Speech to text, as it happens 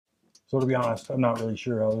So to be honest, I'm not really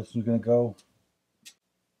sure how this is going to go.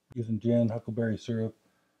 Using gin, huckleberry syrup,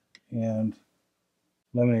 and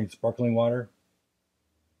lemonade sparkling water.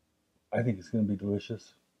 I think it's going to be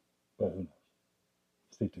delicious, but who knows?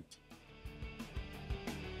 Stay tuned.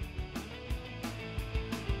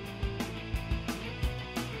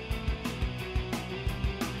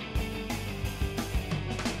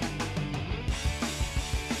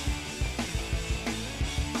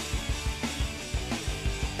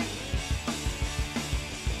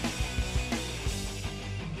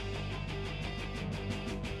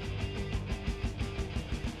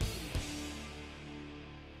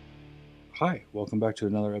 Hi, welcome back to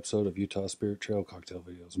another episode of Utah Spirit Trail cocktail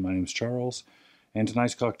videos. My name is Charles, and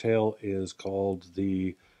tonight's cocktail is called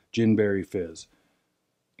the Gin-Berry Fizz.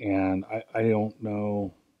 And I don't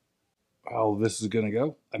know how this is going to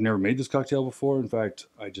go. I've never made this cocktail before. In fact,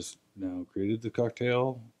 I just now created the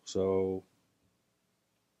cocktail, so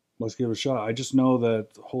let's give it a shot. I just know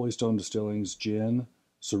that Holystone Distilling's gin,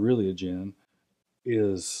 Cerulea Gin,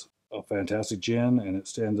 is a fantastic gin, and it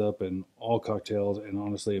stands up in all cocktails, and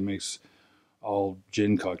honestly, it makes all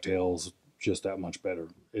gin cocktails just that much better.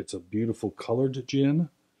 It's a beautiful colored gin.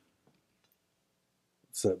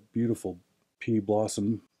 It's that beautiful pea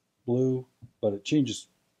blossom blue, but it changes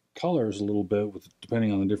colors a little bit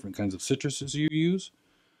depending on the different kinds of citruses you use.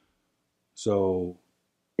 So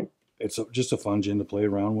it's just a fun gin to play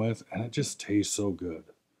around with, and it just tastes so good.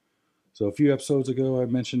 So a few episodes ago, I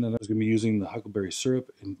mentioned that I was going to be using the huckleberry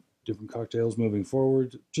syrup in different cocktails moving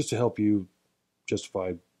forward, just to help you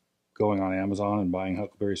justify going on Amazon and buying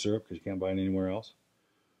huckleberry syrup because you can't buy it anywhere else.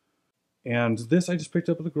 And this I just picked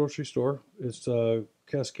up at the grocery store. It's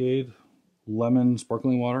Cascade lemon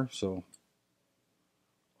sparkling water. So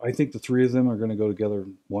I think the three of them are going to go together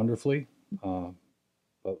wonderfully.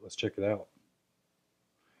 But let's check it out.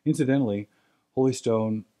 Incidentally,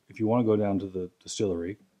 Holystone, if you want to go down to the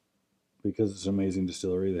distillery, because it's an amazing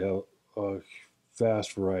distillery, they have a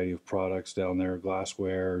vast variety of products down there,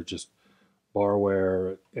 glassware, just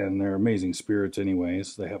barware, and they're amazing spirits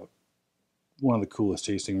anyways. They have one of the coolest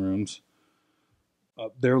tasting rooms.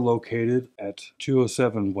 They're located at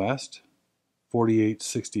 207 West,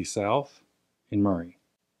 4860 South in Murray.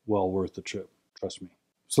 Well worth the trip, trust me.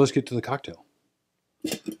 So let's get to the cocktail.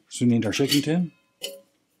 So we need our shaking tin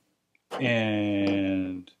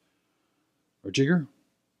and our jigger,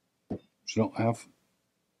 which we don't have.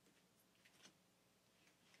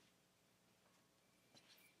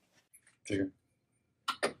 Jigger.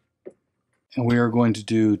 And we are going to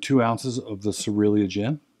do 2 ounces of the Cerulea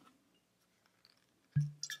Gin.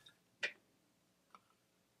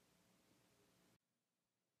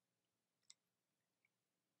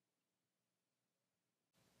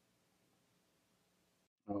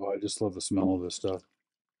 Oh, I just love the smell of this stuff.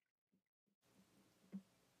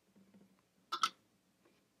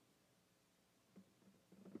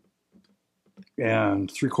 And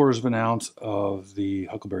 3/4 of an ounce of the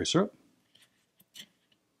huckleberry syrup.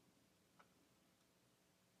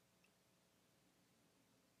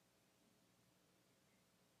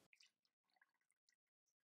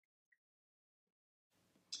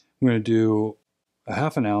 I'm going to do a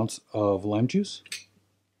 1/2 ounce of lime juice.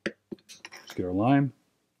 Let's get our lime.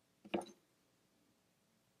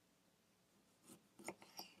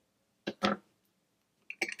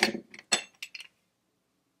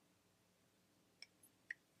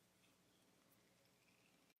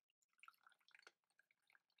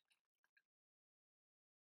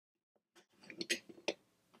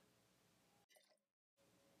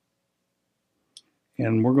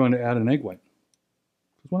 And we're going to add an egg white.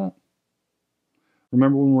 Because why not?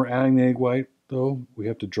 Remember, when we're adding the egg white, though, we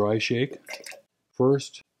have to dry shake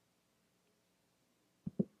first.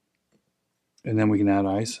 And then we can add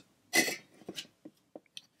ice. And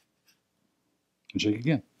shake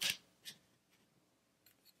again.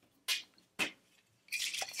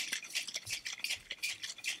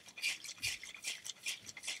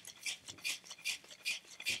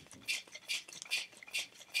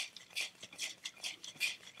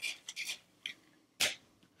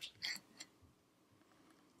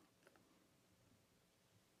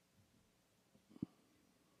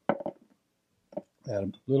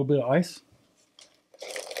 Add a little bit of ice.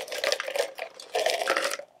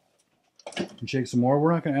 And shake some more.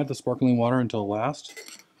 We're not going to add the sparkling water until last,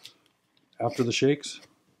 after the shakes,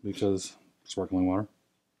 because sparkling water.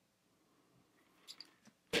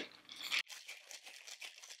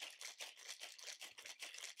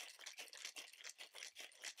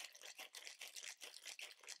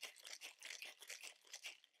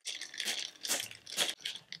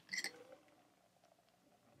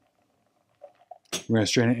 We're going to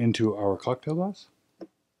strain it into our cocktail glass.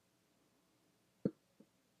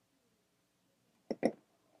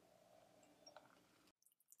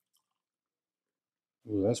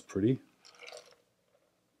 Ooh, that's pretty.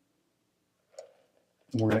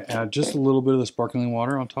 And we're going to add just a little bit of the sparkling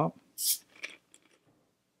water on top.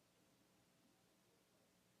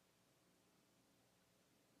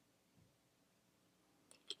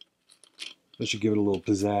 That should give it a little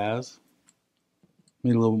pizzazz.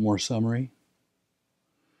 Maybe a little bit more summery.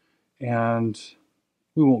 And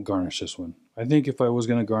we won't garnish this one. I think if I was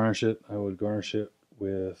going to garnish it, I would garnish it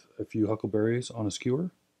with a few huckleberries on a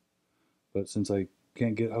skewer. But since I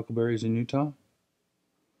can't get huckleberries in Utah,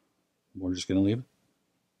 we're just going to leave it.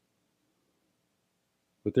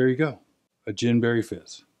 But there you go. A Gin-Berry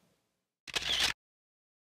Fizz.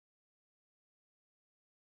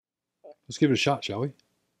 Let's give it a shot, shall we?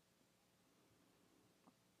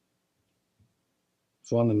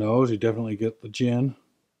 So on the nose, you definitely get the gin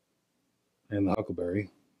and the huckleberry.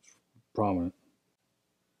 Prominent.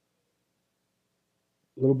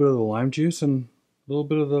 A little bit of the lime juice and a little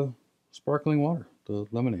bit of the sparkling water, the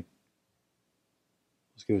lemonade.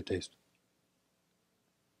 Let's give it a taste.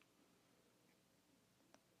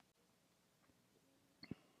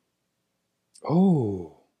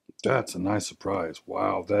 Oh, that's a nice surprise.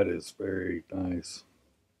 Wow, that is very nice.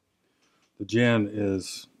 The gin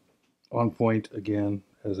is on point again,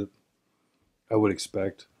 as I would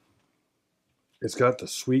expect. It's got the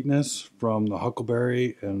sweetness from the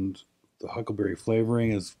huckleberry, and the huckleberry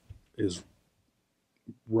flavoring is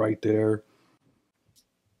right there,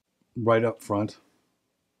 right up front.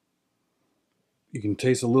 You can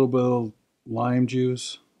taste a little bit of lime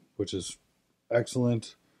juice, which is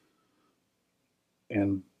excellent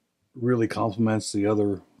and really complements the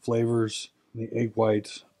other flavors. The egg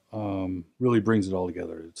white really brings it all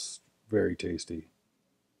together. It's very tasty.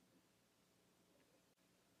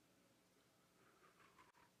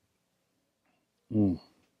 Mm,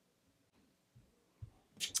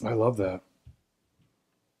 I love that.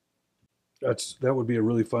 That would be a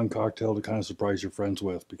really fun cocktail to kind of surprise your friends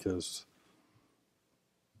with, because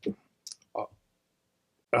I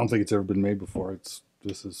don't think it's ever been made before.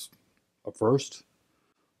 This is a first,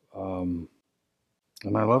 um,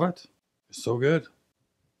 and I love it. It's so good.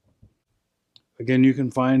 Again, you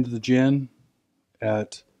can find the gin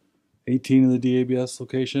at 18 of the DABS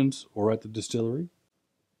locations or at the distillery.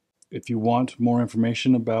 If you want more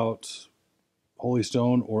information about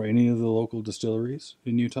Holystone or any of the local distilleries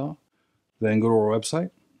in Utah, then go to our website,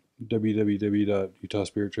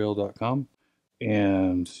 www.utahspirittrail.com,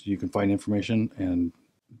 and you can find information and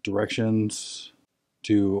directions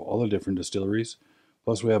to all the different distilleries.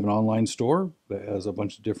 Plus, we have an online store that has a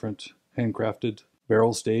bunch of different handcrafted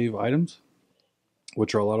barrel stave items,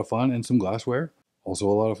 which are a lot of fun, and some glassware, also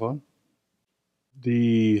a lot of fun.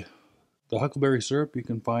 The Huckleberry Syrup you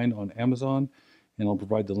can find on Amazon, and I'll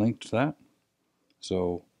provide the link to that.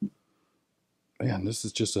 So, man, this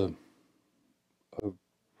is just a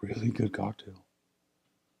really good cocktail.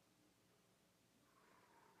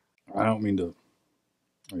 I don't mean to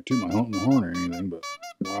toot my own horn or anything, but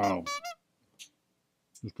wow,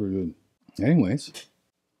 it's pretty good. Anyways,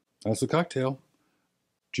 that's the cocktail,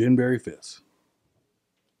 Gin-Berry Fizz.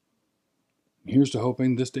 Here's to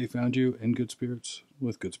hoping this day found you in good spirits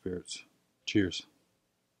with good spirits. Cheers.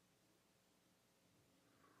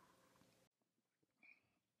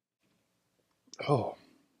 Oh,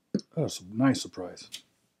 that was a nice surprise.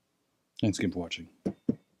 Thanks again for watching.